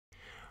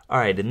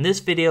Alright, in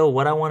this video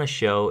what I want to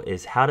show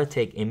is how to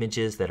take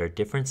images that are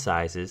different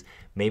sizes.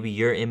 Maybe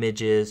your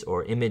images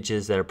or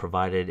images that are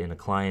provided in a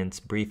client's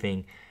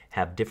briefing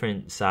have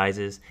different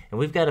sizes, and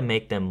we've got to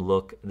make them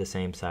look the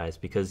same size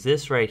because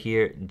this right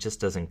here just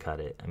doesn't cut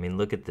it. I mean,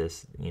 look at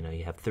this. You know,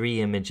 you have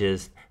three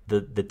images,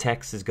 the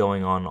text is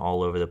going on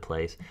all over the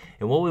place,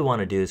 and what we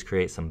want to do is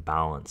create some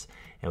balance.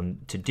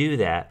 And to do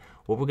that,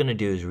 what we're going to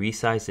do is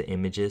resize the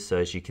images. So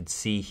as you can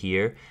see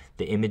here,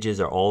 the images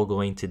are all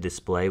going to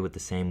display with the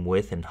same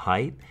width and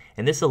height,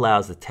 and this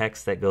allows the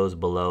text that goes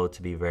below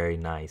to be very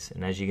nice.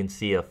 And as you can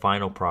see, a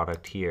final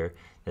product here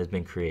that has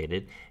been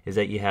created is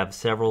that you have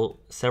several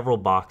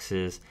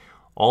boxes.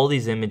 All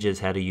these images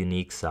had a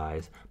unique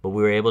size, but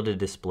we were able to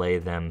display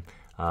them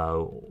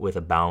with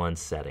a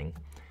balanced setting.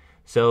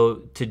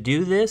 So to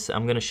do this,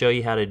 I'm going to show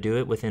you how to do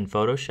it within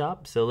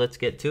Photoshop, so let's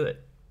get to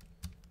it.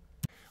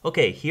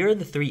 Okay, here are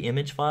the three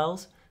image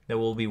files that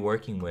we'll be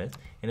working with,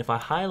 and if I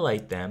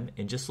highlight them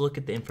and just look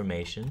at the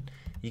information,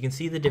 you can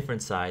see the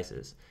different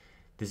sizes.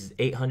 This is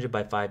 800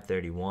 by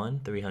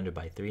 531, 300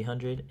 by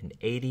 300, and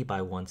 80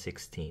 by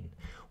 116.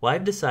 Well,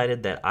 I've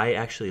decided that I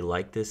actually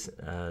like this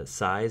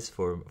size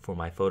for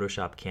my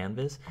Photoshop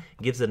canvas.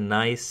 It gives a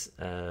nice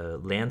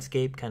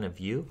landscape kind of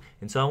view,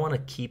 and so I want to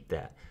keep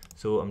that.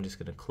 So I'm just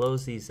going to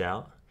close these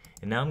out,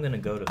 and now I'm going to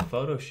go to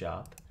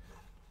Photoshop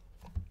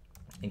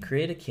and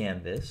create a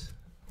canvas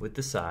with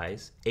the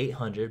size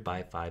 800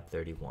 by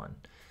 531.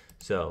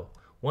 So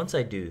once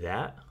I do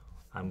that,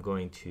 I'm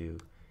going to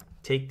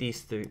take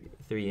these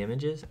three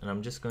images and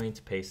I'm just going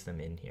to paste them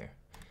in here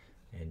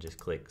and just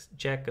click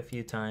check a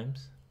few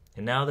times,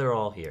 and now they're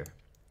all here.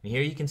 And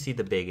here you can see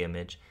the big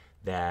image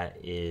that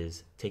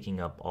is taking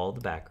up all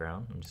the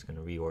background. I'm just going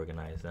to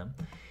reorganize them.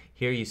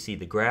 Here you see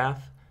the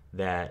graph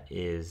that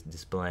is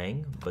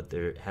displaying, but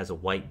there has a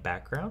white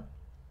background,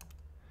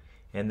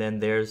 and then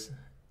there's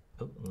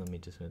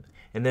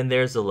and then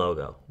there's the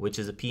logo, which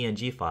is a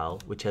PNG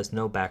file which has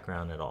no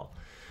background at all.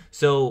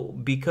 So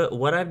because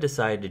what I've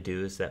decided to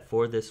do is that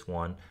for this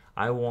one,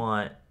 I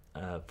want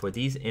for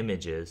these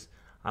images,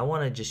 I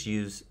want to just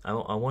use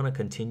I want to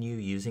continue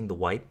using the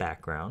white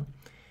background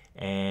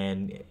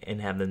and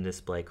have them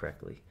display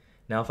correctly.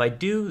 Now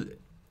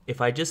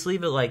if I just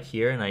leave it like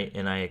here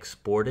and I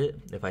export it,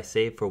 if I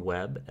save for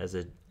web as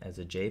a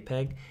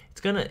JPEG,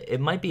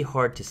 it might be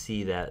hard to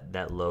see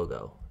that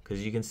logo.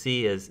 Because you can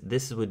see as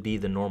this would be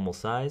the normal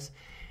size,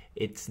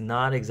 it's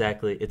not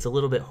exactly, it's a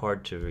little bit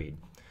hard to read.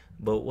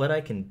 But what I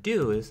can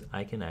do is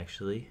I can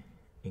actually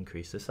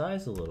increase the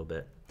size a little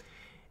bit.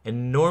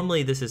 And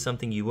normally this is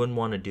something you wouldn't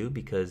want to do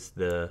because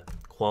the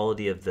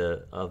quality of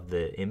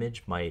the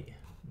image might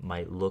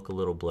look a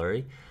little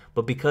blurry.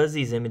 But because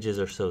these images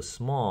are so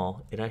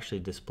small, it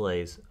actually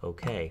displays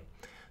okay.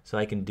 So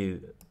I can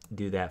do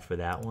that for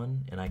that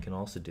one, and I can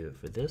also do it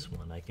for this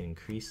one. I can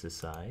increase the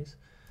size.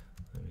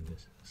 Let me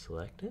just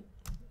select it,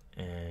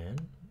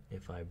 and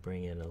if I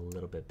bring it a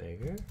little bit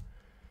bigger,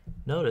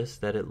 notice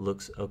that it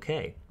looks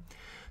okay.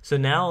 So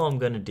now all I'm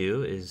going to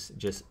do is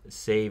just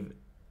save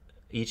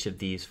each of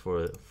these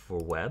for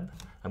web.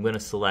 I'm going to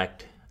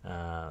select,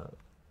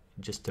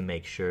 just to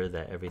make sure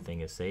that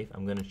everything is safe,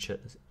 I'm going to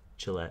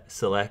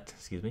select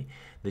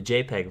the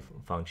JPEG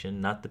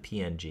function, not the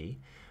PNG,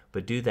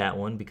 but do that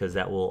one because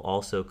that will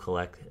also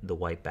collect the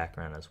white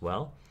background as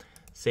well.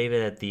 Save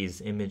it at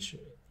these image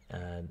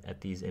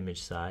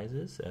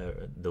sizes,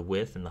 the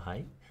width and the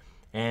height,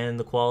 and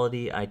the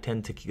quality I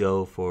tend to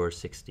go for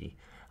 60.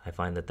 I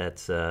find that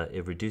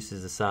it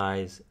reduces the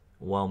size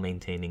while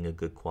maintaining a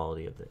good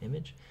quality of the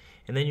image,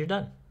 and then you're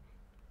done.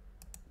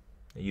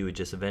 You would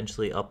just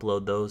eventually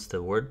upload those to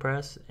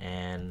WordPress,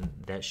 and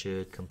that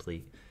should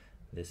complete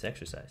this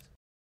exercise.